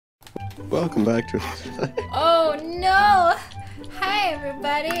Welcome back to Oh no! Hi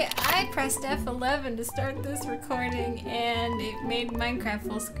everybody! I pressed F11 to start this recording and it made Minecraft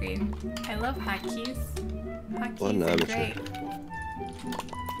full screen. I love hotkeys. Hotkeys are great.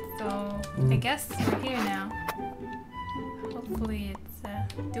 So, I guess we're here now. Hopefully it's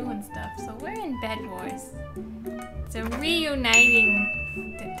doing stuff. So we're in Bedwars. It's a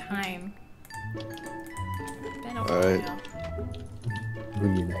reuniting the time. Been a while.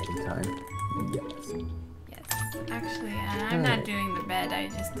 Reuniting time. Yes. Yes. Actually, I'm not doing the bed. I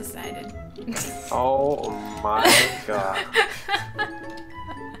just decided. Oh my god.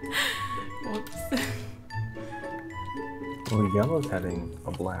 Whoops. Well, Yellow's having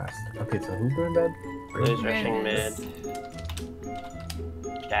a blast. Okay, so who's going to bed? Blue's rushing mid.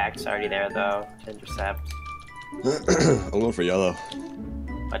 Jack's already there though, to intercept. I'm going for yellow.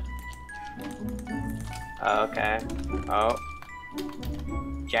 What? Oh, okay. Oh.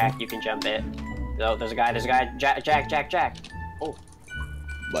 Jack, you can jump it. Oh, there's a guy, Jack. Oh.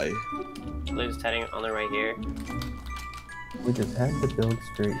 Bye. Blue's heading on the right here. We just had to build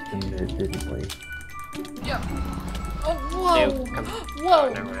straight to mid, didn't we? Yeah. Oh, whoa! Dude, whoa! Oh,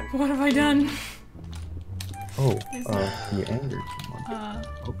 never mind. What have I done? Oh, you angered someone.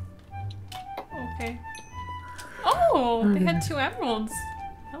 Okay. Oh, they had 2 emeralds.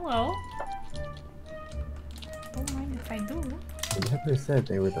 Hello. Don't mind if I do. You never said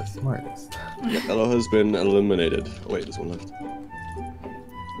they were the smartest. Yellow has been eliminated. Oh, wait, there's one left.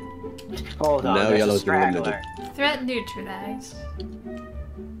 Hold on, now there's yellow's a been straggler. eliminated. Threat neutralized.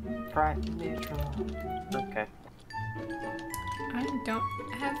 Threat neutral. Okay. I don't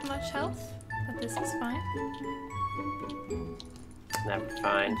have much health, but this is fine. Never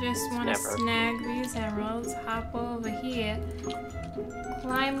fine. I just want to snag these emeralds, hop over here,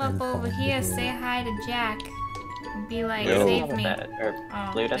 climb up over here, say hi to Jack, and be like, No. save me.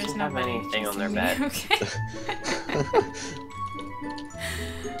 Oh, Blue doesn't have nobody anything on their chasing bed. me. Okay.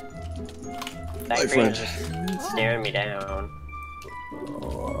 That green is just staring me down.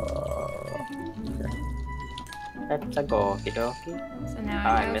 That's a goki dokie. So now I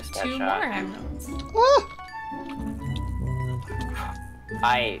I have missed that 2 shot. more emeralds.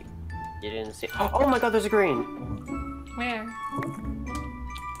 You didn't see. Oh my god, there's a green! Where?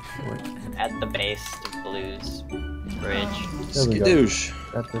 At the base of Blue's bridge. There we go. Skadoosh.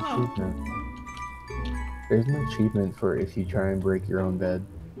 That's an achievement. There's an achievement for if you try and break your own bed.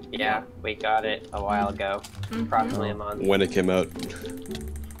 Yeah, we got it a while ago. Approximately a month. When it came out.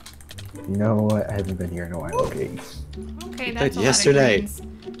 You know what? I haven't been here in a while, okay? Okay, that's a yesterday. lot of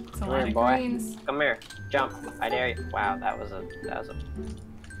greens. That's a Come lot here, of boy. greens. Come here. Jump. I dare you. Wow, that was a...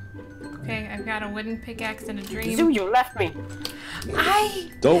 Okay, I've got a wooden pickaxe and a dream. Zoo, you left me!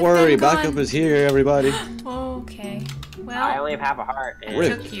 Don't worry, been backup gone. is here, everybody. Okay. Well, I only have half a heart. And...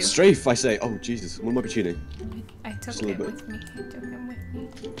 Rip, took you. strafe, I say. Oh, Jesus, we might be cheating. I took Just a it little bit. with me. I took him with me.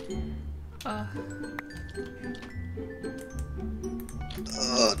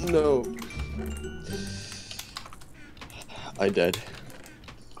 No. I dead.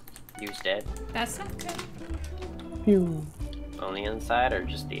 You's dead. That's not good. Phew. On the inside or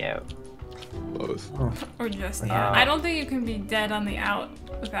just the out? Both. Or just the out. I don't think you can be dead on the out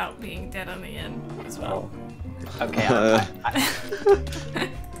without being dead on the in as well. Okay,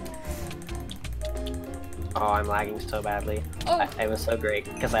 Oh, I'm lagging so badly. Oh. It was so great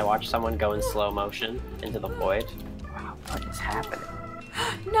because I watched someone go in slow motion into the void. Wow, what is happening?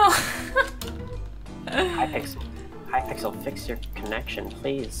 No! Hypixel, fix your connection,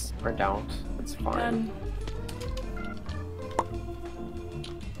 please. Or don't. It's fine.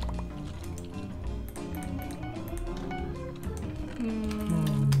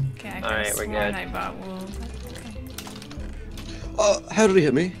 Okay, I Alright, could we're sworn good. I bought wool, but okay. Oh, how did he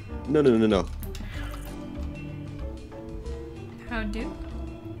hit me? No. How do?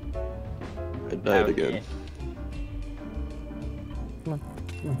 I died again. Come on.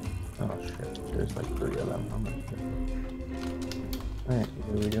 Oh shit, there's like 3 of them. I'm gonna Alright,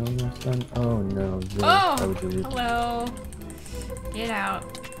 are we doing this then? Oh no, Oh! Hello! Get out.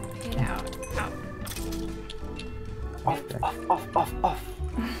 Get out. Out. Off.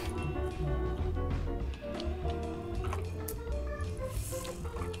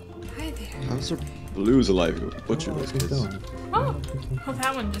 Hi there. How's our Blue's alive? Butcher those Keep kids. going. Oh! Well,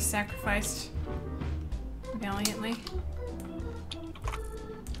 that one just sacrificed valiantly.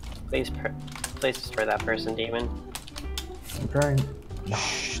 Please destroy that person, demon. I'm trying.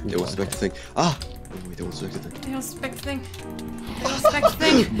 Shh, they won't suspect a thing. Ah! Oh, wait, they won't suspect a thing. They don't expect thing. They don't expect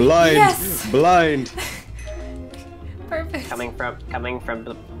thing. Blind! Yes! Blind! Perfect. Coming from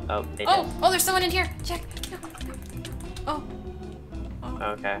the... Oh, they did. Oh, there's someone in here. Check. No. Oh.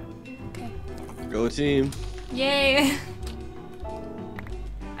 Okay. Okay. Go team. Yay!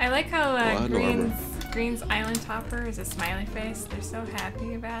 I like how I had no armor. Green's island topper is a smiley face. They're so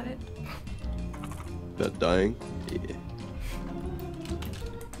happy about it. About dying. Yeah.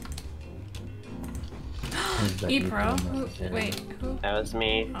 E-Pro? Wait, who? That was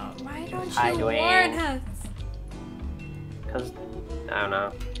me. Oh, why don't Hi, you Dwayne. warn us? Cause I don't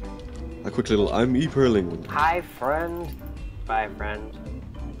know. A quick little I'm e-pearling. Hi, friend. Bye, friend.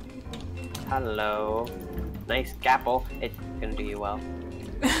 Hello. Nice gapple. It's gonna do you well.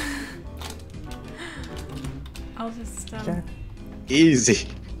 I'll just Easy.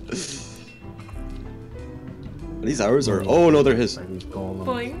 Are these ours or? Oh no, they're his.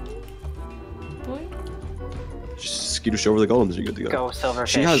 boing. Boing. Just skittish over the golems. You're good to go. Go, silverfish.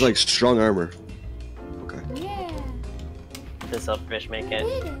 She has like strong armor. Okay. Yeah. The silverfish make it.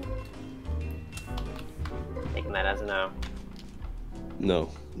 Taking that as a no. No,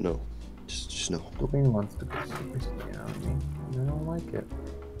 no, just no. Dwayne wants to go super saiyan on me. I don't like it.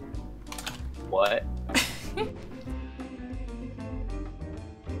 What?